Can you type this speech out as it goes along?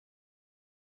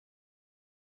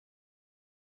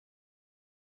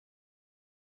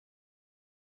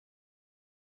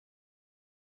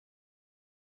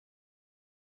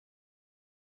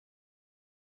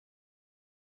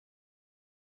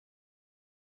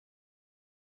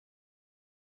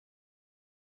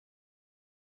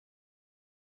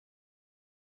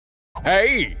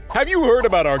Hey, have you heard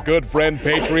about our good friend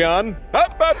Patreon?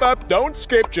 Up, don't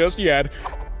skip just yet.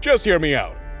 Just hear me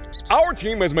out. Our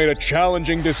team has made a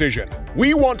challenging decision.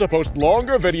 We want to post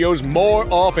longer videos more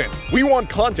often. We want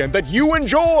content that you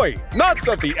enjoy, not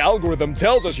stuff the algorithm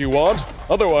tells us you want.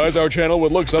 Otherwise, our channel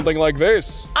would look something like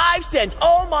this. I've sent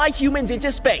all my humans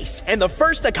into space, and the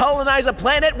first to colonize a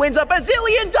planet wins $1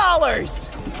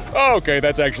 bazillion! Okay,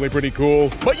 that's actually pretty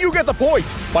cool. But you get the point.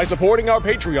 By supporting our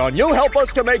Patreon, you'll help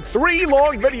us to make 3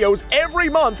 long videos every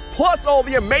month, plus all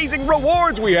the amazing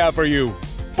rewards we have for you.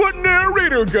 But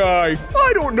narrator guy,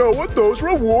 I don't know what those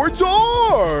rewards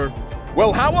are.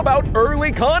 Well, how about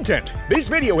early content? This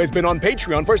video has been on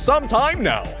Patreon for some time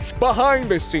now. Behind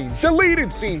the scenes,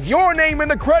 deleted scenes, your name in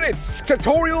the credits,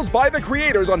 tutorials by the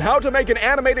creators on how to make an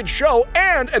animated show,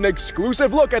 and an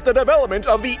exclusive look at the development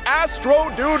of the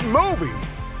Astro Dude movie.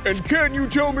 And can you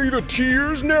tell me the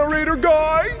tiers, narrator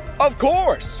guy? Of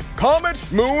course! Comet,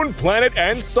 Moon, Planet,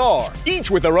 and Star.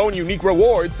 Each with their own unique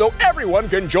rewards so everyone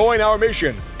can join our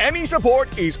mission. Any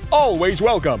support is always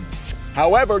welcome.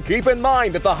 However, keep in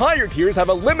mind that the higher tiers have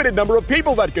a limited number of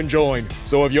people that can join.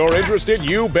 So if you're interested,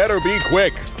 you better be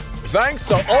quick. Thanks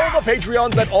to all the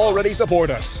Patreons that already support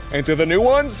us. And to the new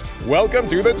ones, welcome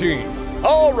to the team.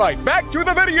 Alright, back to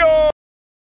the video!